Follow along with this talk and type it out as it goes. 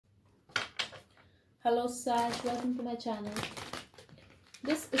Hello Sag, welcome to my channel.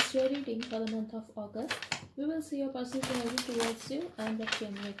 This is your reading for the month of August. We will see your personal energy towards you and what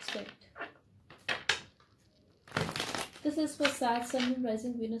can you expect. This is for Sag, Sun, Moon,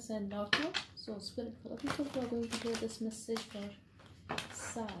 Rising, Venus and North Node. So Spirit, for the people who are going to hear this message for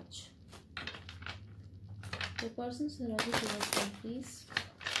Sag. Your person's energy towards them, please.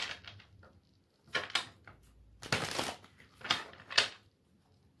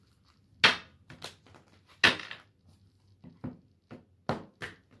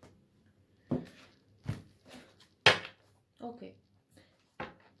 Okay,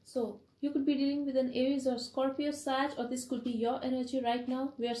 so you could be dealing with an Aries or Scorpio, Sag, or this could be your energy right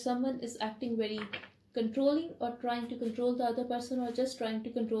now where someone is acting very controlling or trying to control the other person or just trying to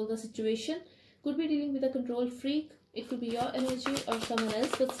control the situation. Could be dealing with a control freak. It could be your energy or someone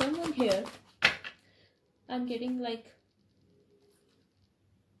else, but someone here, I'm getting like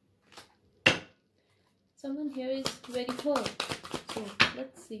someone here is very hurt. So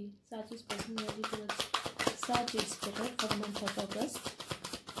let's see Sag's person energy towards Sag Spirit for the month of August.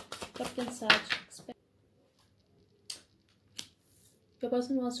 What can Sag expect? Your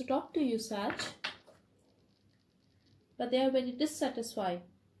person wants to talk to you, Sag, but they are very dissatisfied.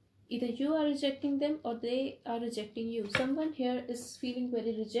 Either you are rejecting them or they are rejecting you. Someone here is feeling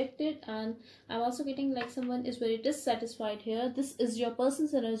very rejected, and I'm also getting like someone is very dissatisfied here. This is your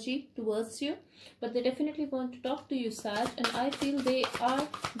person's energy towards you, but they definitely want to talk to you, Sag, and I feel they are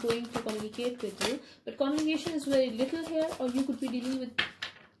going to communicate with you. But communication is very little here, or you could be dealing with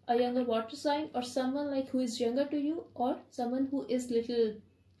a younger water sign or someone like who is younger to you, or someone who is little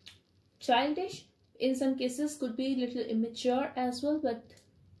childish. In some cases could be little immature as well, but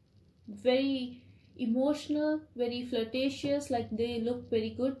very emotional, very flirtatious, like they look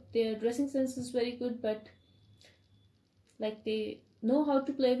very good, their dressing sense is very good, but like they know how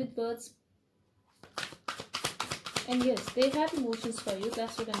to play with words. And yes, they have emotions for you,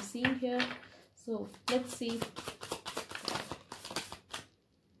 that's what I'm seeing here. So let's see.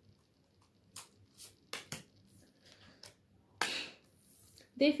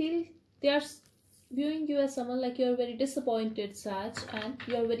 They feel they are viewing you as someone like you're very disappointed, Sag, and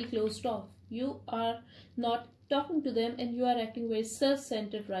you're very closed off. You are not talking to them and you are acting very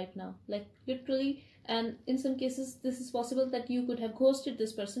self-centered right now, like literally. And in some cases this is possible that you could have ghosted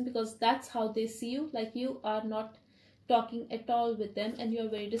this person because that's how they see you, like you are not talking at all with them and you're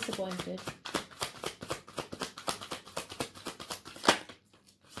very disappointed.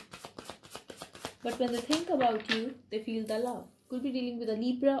 But when they think about you, they feel the love. Could be dealing with a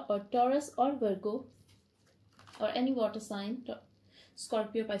Libra or Taurus or Virgo or any water sign,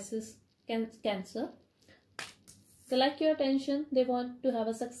 Scorpio, Pisces, Cancer. They like your attention. They want to have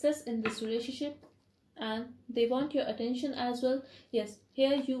a success in this relationship and they want your attention as well. Yes,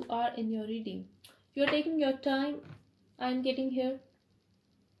 here you are in your reading. You're taking your time. I'm getting here.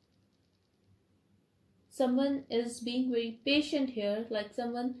 Someone is being very patient here, like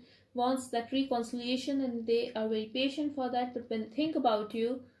someone wants that reconciliation and they are very patient for that. But when they think about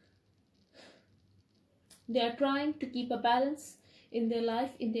you, they are trying to keep a balance in their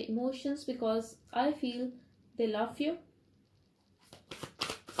life, in their emotions, because I feel they love you.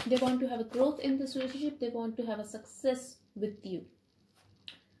 They want to have a growth in this relationship. They want to have a success with you.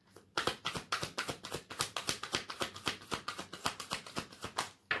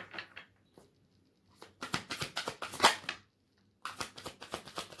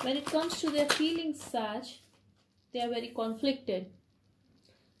 When it comes to their feelings, Sag, they are very conflicted.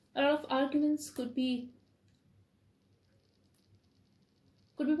 A lot of arguments could be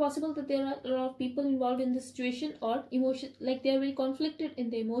possible that there are a lot of people involved in this situation, or emotion, like they are very conflicted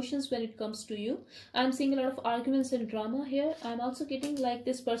in the emotions when it comes to you. I'm seeing a lot of arguments and drama here. I'm also getting like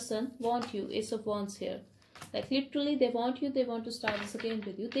this person want you, Ace of Wands here. Like literally they want you, they want to start this again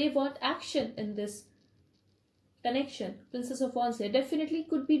with you. They want action in this connection. Princess of Wands here definitely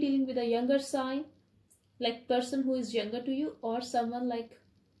could be dealing with a younger sign, like person who is younger to you, or someone like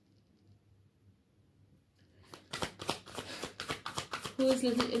who is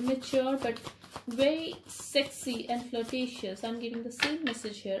little immature but very sexy and flirtatious. I'm getting the same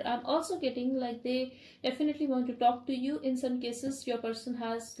message here. I'm also getting like they definitely want to talk to you. In some cases your person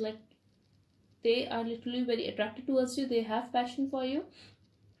has like they are literally very attracted towards you. They have passion for you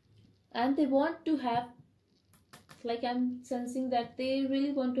and they want to have, like I'm sensing that they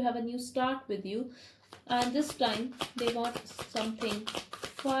really want to have a new start with you, and this time they want something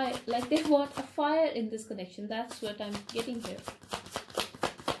fire, like they want a fire in this connection. That's what I'm getting here.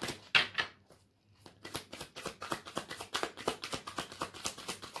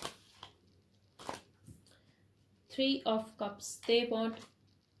 Three of Cups. They want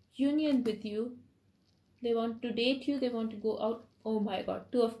union with you. They want to date you. They want to go out. Oh my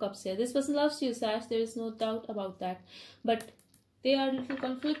god, Two of Cups here. This person loves you, Sag. There is no doubt about that. But they are a little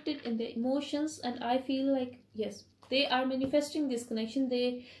conflicted in their emotions, and I feel like, yes, they are manifesting this connection.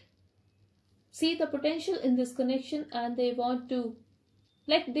 They see the potential in this connection, and they want to,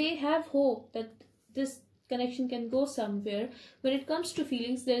 like, they have hope that this connection can go somewhere. When it comes to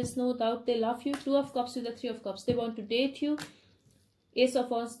feelings, there is no doubt they love you. Two of Cups with the Three of Cups. They want to date you. Ace of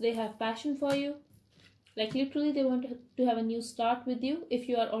Wands, they have passion for you. Like literally they want to have a new start with you. If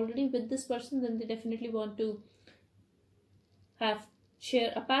you are already with this person, then they definitely want to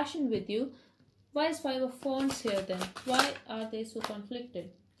share a passion with you. Why is Five of Wands here then? Why are they so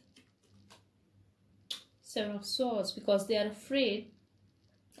conflicted? Seven of Swords, because they are afraid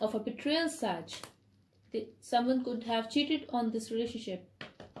of a betrayal, Sag. Someone could have cheated on this relationship.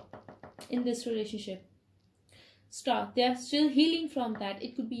 In this relationship. Star, they are still healing from that.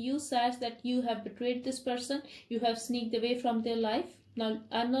 It could be you, Sag, that you have betrayed this person. You have sneaked away from their life. Now,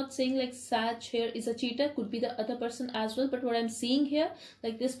 I'm not saying like Sag here is a cheater. Could be the other person as well. But what I'm seeing here,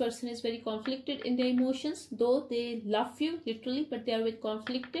 like this person is very conflicted in their emotions. Though they love you, literally, but they are very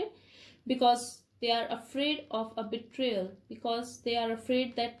conflicted. Because they are afraid of a betrayal. Because they are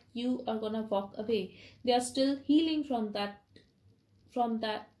afraid that you are gonna walk away. They are still healing from that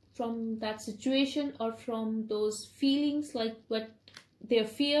situation, or from those feelings, like what their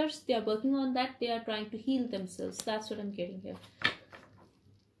fears. They are working on that. They are trying to heal themselves. That's what I'm getting here.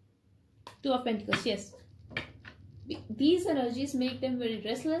 Two of Pentacles, yes. These energies make them very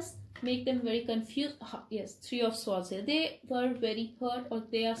restless, make them very confused. Yes, Three of Swords here. They were very hurt, or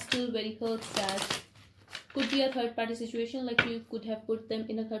they are still very hurt, Sag. Could be a third party situation, like you could have put them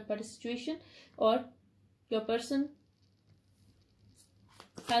in a third party situation, or your person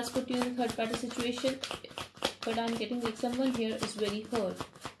has put you in a third party situation. But I'm getting like someone here is very hurt.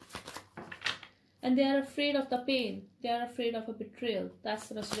 And they are afraid of the pain. They are afraid of a betrayal. That's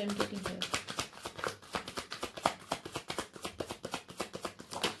the message I'm getting here.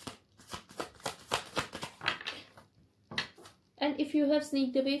 And if you have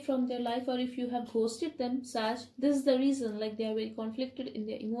sneaked away from their life, or if you have ghosted them, Sag, this is the reason. Like they are very conflicted in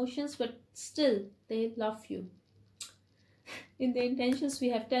their emotions, but still they love you. In the intentions, we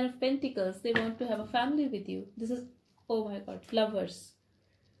have Ten of Pentacles. They want to have a family with you. This is, oh my god, Lovers.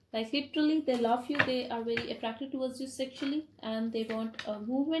 Like literally, they love you. They are very attracted towards you sexually. And they want a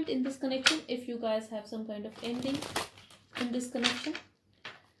movement in this connection. If you guys have some kind of ending in this connection.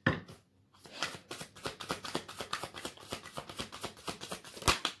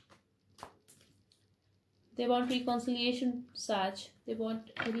 They want reconciliation, Sag. They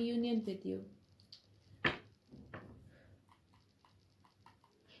want a reunion with you.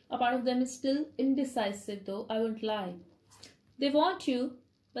 A part of them is still indecisive though, I won't lie. They want you,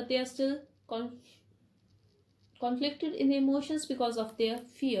 but they are still conflicted in emotions because of their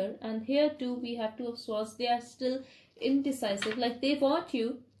fear. And here too we have Two of Swords. They are still indecisive. Like they want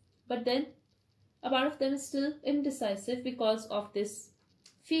you, but then a part of them is still indecisive because of this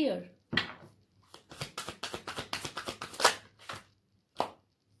fear.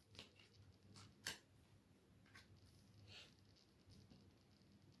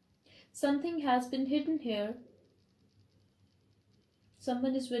 Something has been hidden here.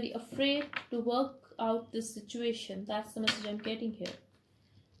 Someone is very afraid to work out this situation. That's the message I'm getting here.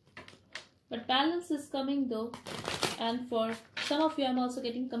 But balance is coming though. And for some of you, I'm also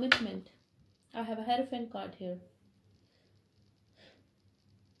getting commitment. I have a Hierophant card here.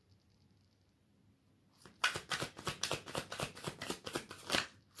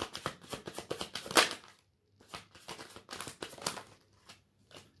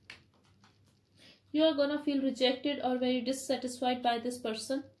 You are gonna feel rejected or very dissatisfied by this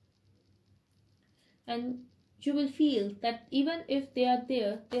person. And you will feel that even if they are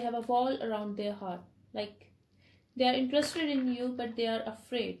there, they have a wall around their heart. Like they are interested in you, but they are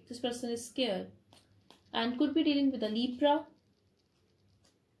afraid. This person is scared. And could be dealing with a Libra.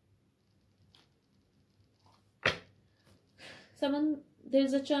 There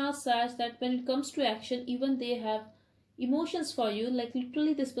is a chance, Sag, that when it comes to action, even they have emotions for you. Like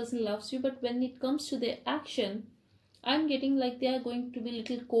literally this person loves you, but when it comes to their action, I'm getting like they are going to be a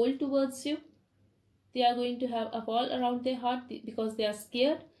little cold towards you. They are going to have a wall around their heart because they are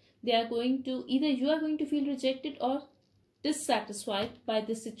scared. They are going to, either you are going to feel rejected or dissatisfied by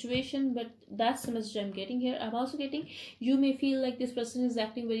this situation. But that's the message I'm getting here. I'm also getting, you may feel like this person is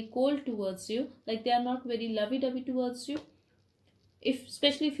acting very cold towards you. Like they are not very lovey-dovey towards you.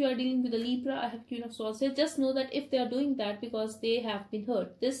 Especially if you are dealing with a Libra, I have Queen of Swords here. Just know that if they are doing that because they have been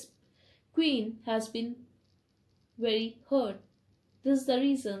hurt. This Queen has been very hurt. This is the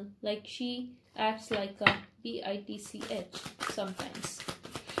reason, like she acts like a bitch sometimes.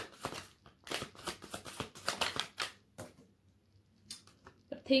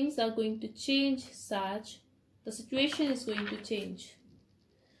 But things are going to change, Sag. The situation is going to change.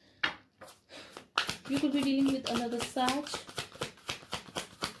 You could be dealing with another Sag.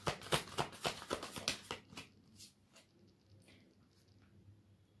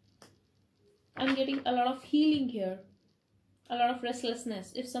 I'm getting a lot of healing here, a lot of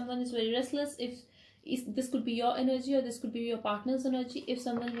restlessness. If someone is very restless, if this could be your energy or this could be your partner's energy. If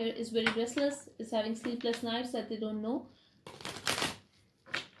someone here is very restless, is having sleepless nights that they don't know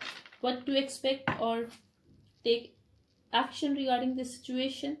what to expect or take action regarding this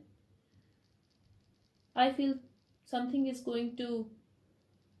situation, I feel something is going to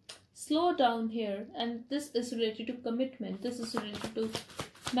slow down here, and this is related to commitment. This is related to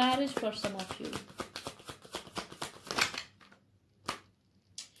marriage for some of you.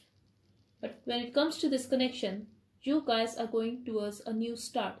 But when it comes to this connection, you guys are going towards a new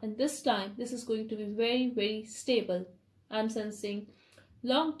start, and this time this is going to be very, very stable. I'm sensing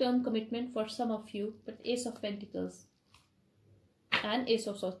long-term commitment for some of you, but Ace of Pentacles and Ace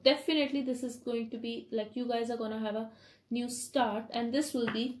of Swords. Definitely this is going to be like you guys are going to have a new start, and this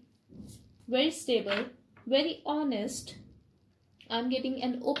will be very stable, very honest. I'm getting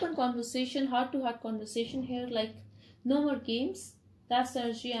an open conversation, heart-to-heart conversation here, like no more games. That's the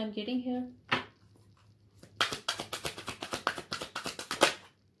energy I'm getting here.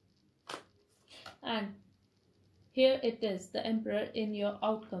 And here it is, the Emperor in your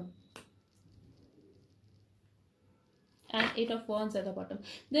outcome. And Eight of Wands at the bottom.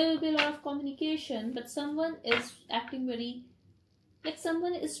 There will be a lot of communication, but someone is acting very, like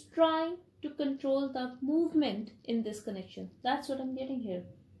someone is trying to control the movement in this connection. That's what I'm getting here.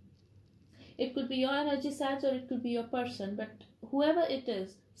 It could be your energy, Sag, or it could be your person, but whoever it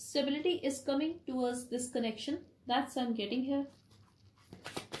is, stability is coming towards this connection. That's what I'm getting here.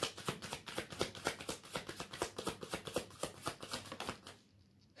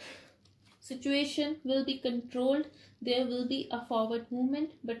 Situation will be controlled. There will be a forward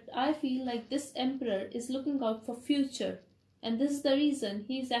movement, but I feel like this Emperor is looking out for future, and this is the reason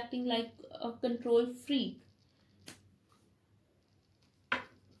he is acting like a control freak.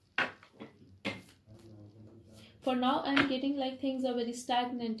 For now, I'm getting like things are very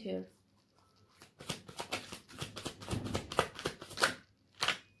stagnant here.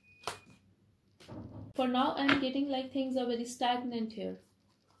 For now, I'm getting like things are very stagnant here.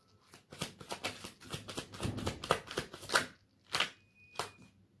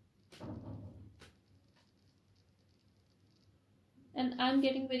 And I'm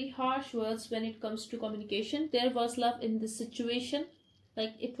getting very harsh words when it comes to communication. There was love in this situation,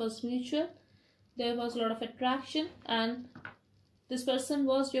 like it was mutual. There was a lot of attraction, and this person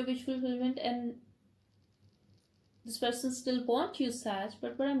was your wish fulfillment, and this person still wants you, Sag.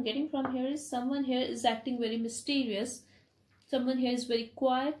 But what I'm getting from here is someone here is acting very mysterious. Someone here is very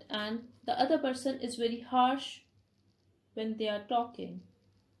quiet, and the other person is very harsh when they are talking.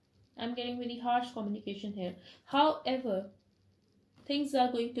 I'm getting very harsh communication here. However, things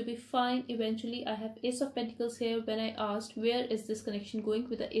are going to be fine eventually. I have Ace of Pentacles here when I asked where is this connection going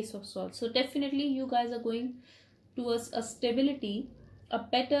with the Ace of Swords. So definitely you guys are going towards a stability, a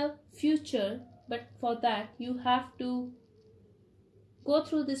better future. But for that you have to go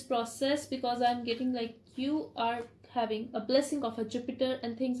through this process, because I'm getting like you are having a blessing of a Jupiter,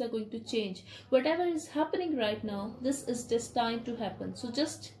 and things are going to change. Whatever is happening right now, this is destined to happen. So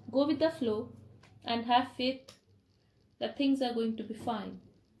just go with the flow and have faith that things are going to be fine.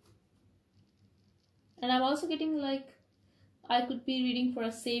 And I'm also getting like I could be reading for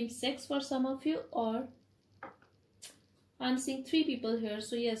a same sex for some of you, or I'm seeing 3 people here.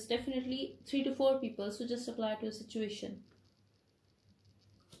 So yes, definitely 3 to 4 people. So just apply to a situation.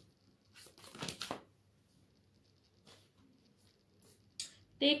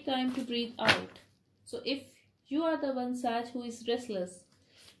 Take time to breathe out. So if you are the one, Sag, who is restless,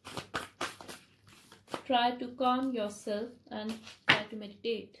 try to calm yourself and try to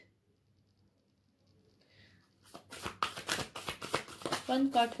meditate. One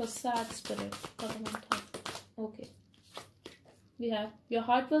card for Sag Spirit for the month of. Okay. We have your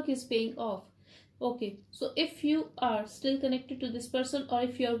hard work is paying off. Okay, so if you are still connected to this person, or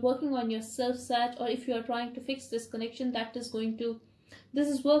if you are working on yourself, Sag, or if you are trying to fix this connection, that is going to, this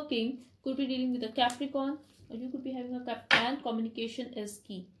is working. Could be dealing with a Capricorn, or you could be having a Cap, and communication is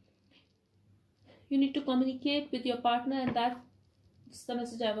key. You need to communicate with your partner, and that's the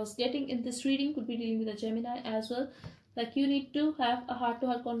message I was getting in this reading. Could be dealing with a Gemini as well. Like you need to have a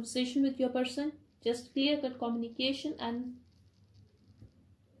heart-to-heart conversation with your person. Just clear-cut communication, and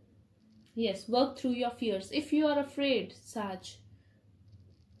Yes, work through your fears. If you are afraid, Sag,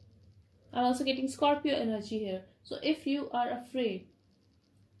 I'm also getting Scorpio energy here. So if you are afraid,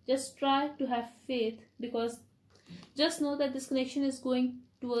 just try to have faith, because just know that this connection is going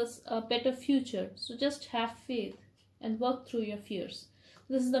towards a better future. So just have faith and work through your fears.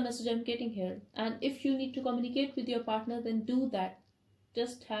 This is the message I'm getting here. And if you need to communicate with your partner, then do that.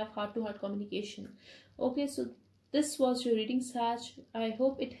 Just have heart to heart communication. Okay, so this was your reading, Sag. I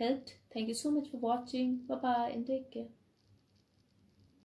hope it helped. Thank you so much for watching. Bye bye and take care.